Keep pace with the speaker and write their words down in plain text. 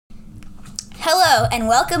Hello, and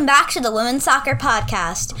welcome back to the Women's Soccer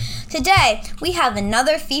Podcast. Today, we have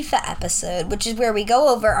another FIFA episode, which is where we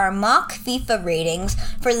go over our mock FIFA ratings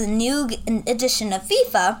for the new edition of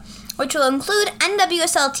FIFA, which will include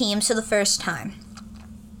NWSL teams for the first time.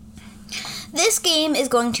 This game is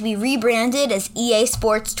going to be rebranded as EA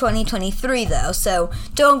Sports 2023, though, so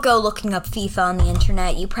don't go looking up FIFA on the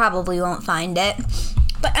internet. You probably won't find it.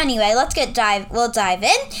 But anyway, we'll dive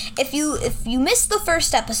in. If you missed the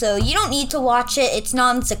first episode, you don't need to watch it. It's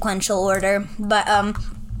not in sequential order. But I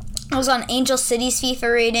was on Angel City's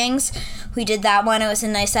FIFA ratings. We did that one. It was a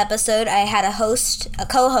nice episode. I had a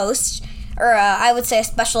co-host, or I would say a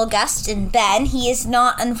special guest, in Ben. He is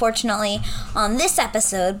not, unfortunately, on this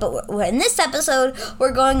episode, but in this episode,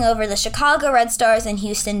 we're going over the Chicago Red Stars and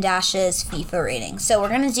Houston Dash's FIFA ratings. So we're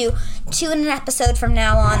going to do 2 in an episode from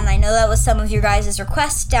now on, and I know that was some of your guys'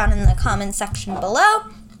 requests down in the comment section below,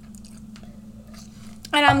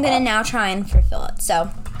 and I'm going to now try and fulfill it. So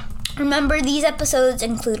remember, these episodes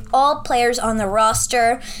include all players on the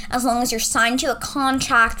roster, as long as you're signed to a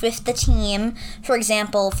contract with the team. For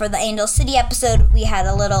example, for the Angel City episode, we had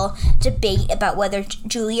a little debate about whether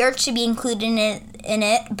Juilliard should be included in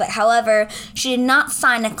it, but however, she did not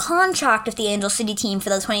sign a contract with the Angel City team for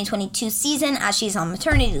the 2022 season as she's on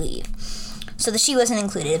maternity leave. So she wasn't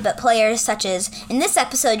included, but players such as, in this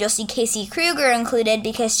episode, you'll see Casey Kruger included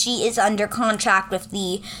because she is under contract with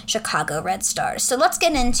the Chicago Red Stars. So let's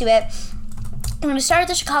get into it. I'm going to start with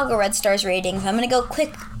the Chicago Red Stars ratings. I'm going to go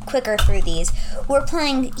quicker through these. We're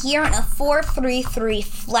playing here on a 4-3-3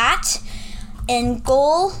 flat. In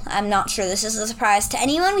goal, I'm not sure this is a surprise to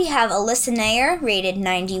anyone, we have Alyssa Nair, rated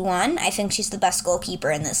 91. I think she's the best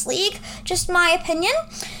goalkeeper in this league, just my opinion.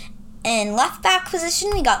 In left back position,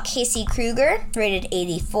 we got Casey Kruger, rated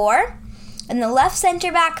 84. In the left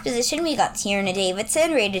center back position, we got Tierna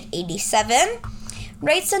Davidson, rated 87.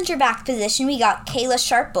 Right center back position, we got Kayla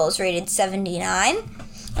Sharples, rated 79.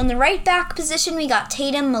 In the right back position, we got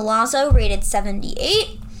Tatum Milazzo, rated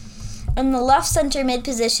 78. In the left center mid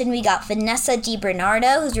position, we got Vanessa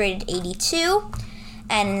DiBernardo, who's rated 82.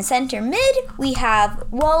 And in center mid, we have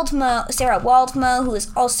Sarah Waldmo, who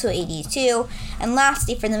is also 82. And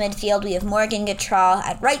lastly, for the midfield, we have Morgan Gautrat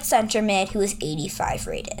at right center mid, who is 85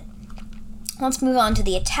 rated. Let's move on to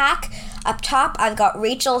the attack. Up top, I've got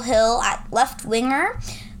Rachel Hill at left winger,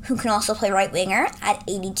 who can also play right winger, at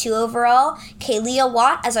 82 overall. Kaylia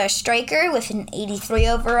Watt as our striker with an 83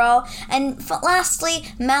 overall. And lastly,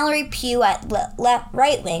 Mallory Pugh at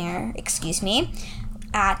right winger,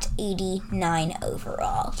 at 89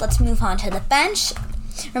 overall. Let's move on to the bench.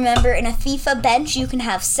 Remember, in a FIFA bench, you can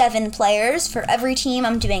have 7 players. For every team,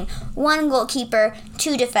 I'm doing 1 goalkeeper,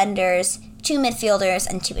 2 defenders, 2 midfielders,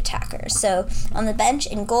 and 2 attackers. So on the bench,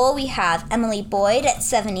 in goal, we have Emily Boyd at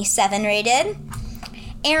 77 rated.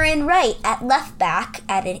 Erin Wright at left back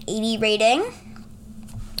at an 80 rating.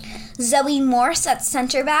 Zoe Morse at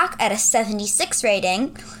center back at a 76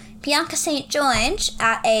 rating. Bianca St. George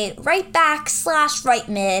at a right back / right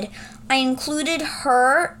mid. I included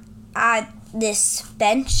her at this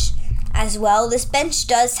bench as well. This bench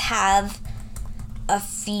does have a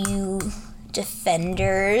few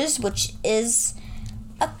defenders, which is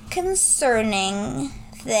a concerning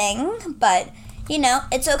thing, but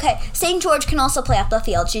it's okay. St. George can also play up the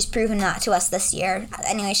field. She's proven that to us this year.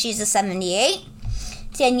 Anyway, she's a 78.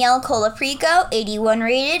 Danielle Colaprico, 81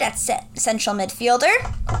 rated at central midfielder.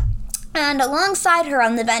 And alongside her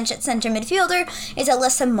on the bench at center midfielder is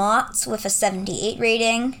Alyssa Motts with a 78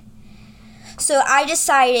 rating. So I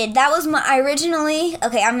decided, that was I'm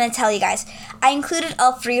going to tell you guys. I included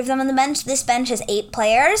all 3 of them on the bench. This bench has 8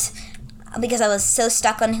 players because I was so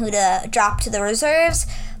stuck on who to drop to the reserves.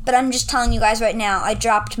 But I'm just telling you guys right now, I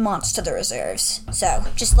dropped Motts to the reserves. So,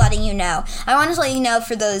 just letting you know. I wanted to let you know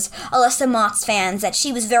for those Alyssa Motts fans that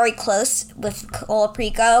she was very close with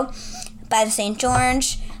Colaprico by St.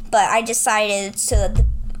 George. But I decided, so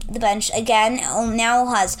the bench, again, now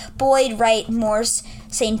has Boyd, Wright, Morse,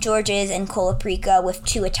 St. George's, and Colaprico with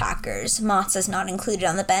 2 attackers. Motts is not included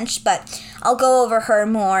on the bench, but I'll go over her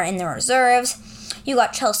more in the reserves. You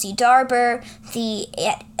got Chelsea Darber,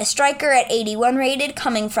 a striker at 81 rated,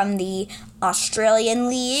 coming from the Australian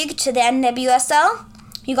League to the NWSL.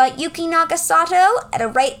 You got Yuki Nagasato at a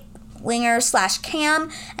right winger /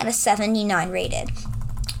 cam at a 79 rated.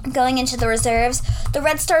 Going into the reserves, the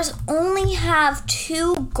Red Stars only have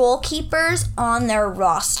 2 goalkeepers on their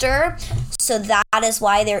roster, so that is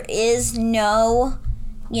why there is no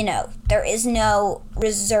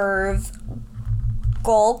reserve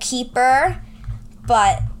goalkeeper.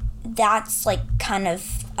 But that's kind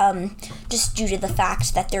of just due to the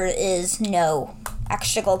fact that there is no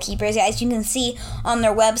extra goalkeepers. As you can see on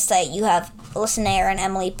their website, you have Alyssa Nair and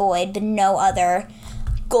Emily Boyd, but no other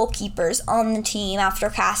goalkeepers on the team after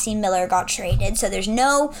Cassie Miller got traded. So there's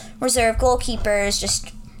no reserve goalkeepers,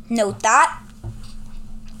 just note that.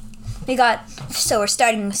 So we're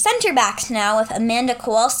starting with center backs now with Amanda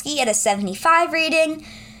Kowalski at a 75 rating,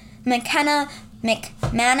 McKenna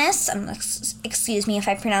McManus, excuse me if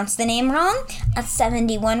I pronounced the name wrong, at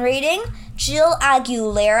 71 rating, Jill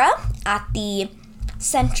Aguilera at the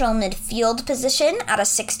central midfield position at a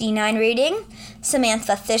 69 rating,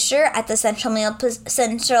 Samantha Fisher at the central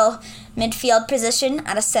midfield position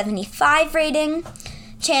at a 75 rating,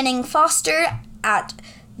 Channing Foster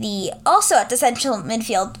also at the central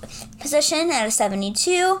midfield position at a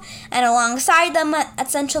 72, and alongside them at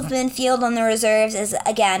central midfield on the reserves is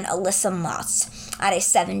again Alyssa Moss at a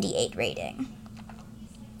 78 rating.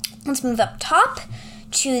 Let's move up top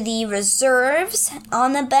to the reserves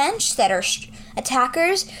on the bench that are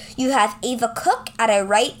attackers. You have Ava Cook at a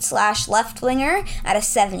right/left winger at a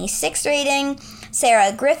 76 rating,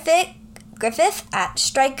 Sarah Griffith at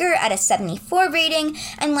striker at a 74 rating,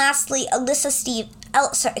 and lastly Ella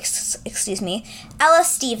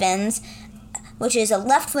Stevens, which is a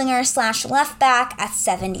left winger/left back at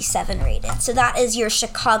 77 rated. So that is your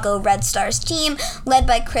Chicago Red Stars team led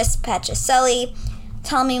by Chris Pacicelli.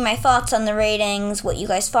 Tell me my thoughts on the ratings, what you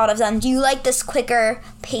guys thought of them. Do you like this quicker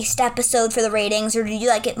paced episode for the ratings, or do you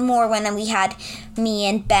like it more when we had me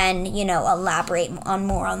and Ben, elaborate on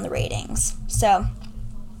more on the ratings? So,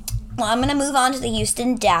 I'm going to move on to the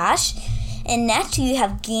Houston Dash. In net, you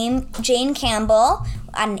have Jane Campbell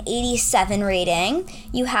at an 87 rating.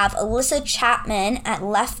 You have Alyssa Chapman at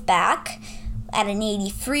left back at an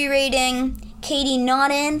 83 rating. Katie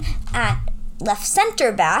Naughton at left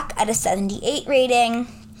center back at a 78 rating.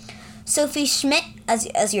 Sophie Schmidt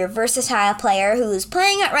as your versatile player who is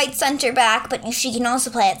playing at right center back, but she can also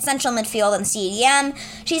play at central midfield and CDM.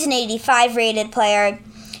 She's an 85 rated player.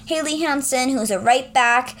 Haley Hansen, who's a right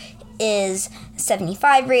back, is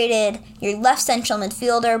 75 rated. Your left central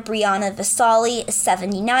midfielder, Brianna Vasali, is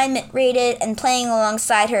 79 rated, and playing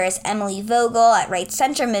alongside her is Emily Vogel at right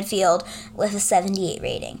center midfield with a 78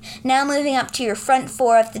 rating. Now moving up to your front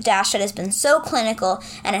four of the Dash that has been so clinical,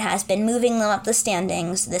 and it has been moving them up the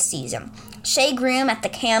standings this season. Shea Groom at the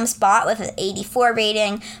cam spot with an 84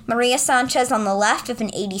 rating, Maria Sanchez on the left with an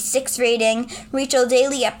 86 rating, Rachel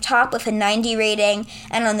Daly up top with a 90 rating,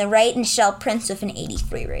 and on the right, Michelle Prince with an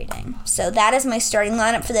 83 rating. So that is my starting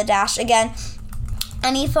lineup for the Dash. Again,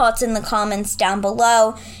 any thoughts in the comments down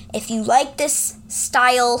below. If you like this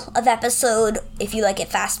style of episode, if you like it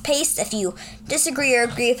fast-paced, if you disagree or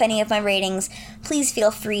agree with any of my ratings, please feel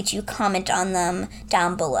free to comment on them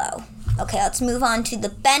down below. Okay, let's move on to the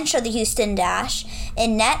bench of the Houston Dash.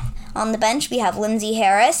 In net, on the bench, we have Lindsay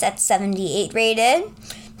Harris at 78 rated.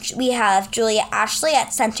 We have Julia Ashley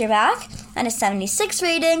at center back at a 76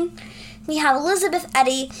 rating. We have Elizabeth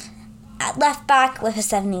Eddy at left back with a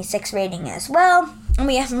 76 rating as well. And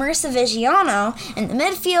we have Marissa Viggiano in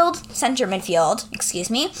the center midfield,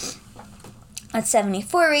 at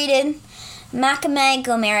 74 rated. Makame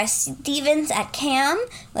Gomera-Stevens at cam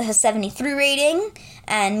with a 73 rating.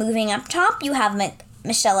 And moving up top, you have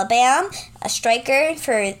Michelle Abam, a striker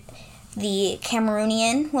for the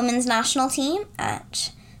Cameroonian women's national team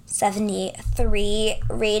at 73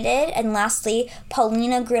 rated. And lastly,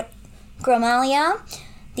 Paulina Gramalia,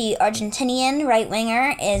 the Argentinian right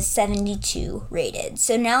winger, is 72 rated.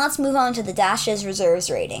 So now let's move on to the Dash's reserves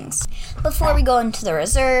ratings. Before we go into the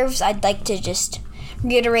reserves, I'd like to just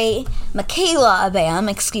reiterate Michaela Abam,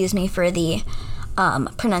 for the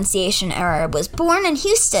pronunciation error, was born in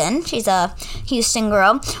Houston. She's a Houston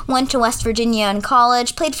girl, went to West Virginia in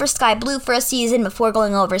college, played for Sky Blue for a season before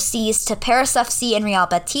going overseas to Paris FC and Real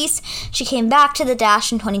Betis. She came back to the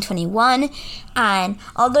Dash in 2021, and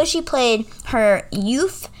although she played her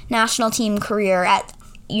youth national team career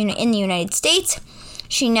in the United States,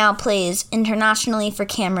 she now plays internationally for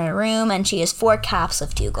Cameroon, and she has 4 caps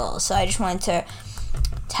with 2 goals. So I just wanted to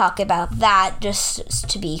talk about that just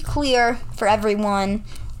to be clear for everyone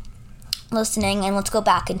listening, and let's go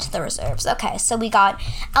back into the reserves. Okay, so we got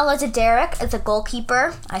Ella Derrick as a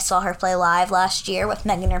goalkeeper. I saw her play live last year with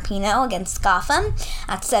Megan Rapinoe against Gotham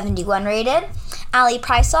at 71 rated. Ali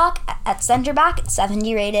Prysock at center back at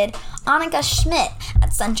 70 rated. Annika Schmidt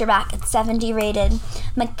at center back at 70 rated.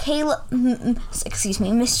 Michelle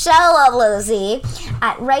Lozzi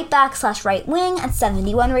at right back/right wing at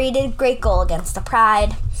 71 rated. Great goal against the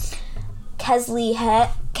Pride. Kelsey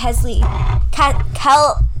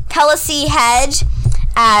Hedge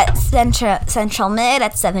at central mid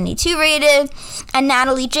at 72 rated, and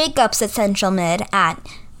Natalie Jacobs at central mid at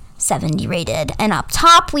 70 rated. And up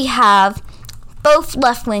top we have both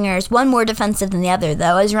left wingers, one more defensive than the other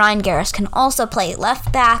though, as Ryan Garris can also play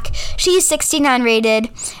left back. She's 69 rated,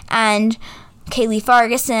 and Kaylee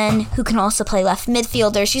Ferguson, who can also play left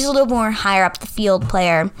midfielder, she's a little more higher up the field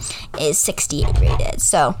player, is 68 rated.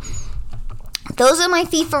 So those are my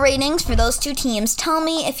FIFA ratings for those two teams. Tell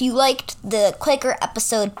me if you liked the quicker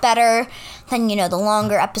episode better than, the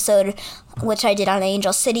longer episode, which I did on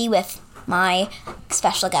Angel City with my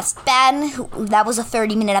special guest Ben. That was a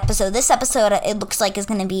 30-minute episode. This episode, it looks like, is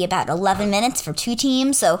going to be about 11 minutes for two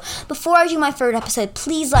teams. So before I do my third episode,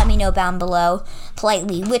 please let me know down below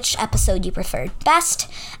politely which episode you preferred best.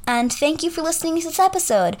 And thank you for listening to this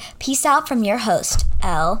episode. Peace out from your host,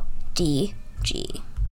 LDG.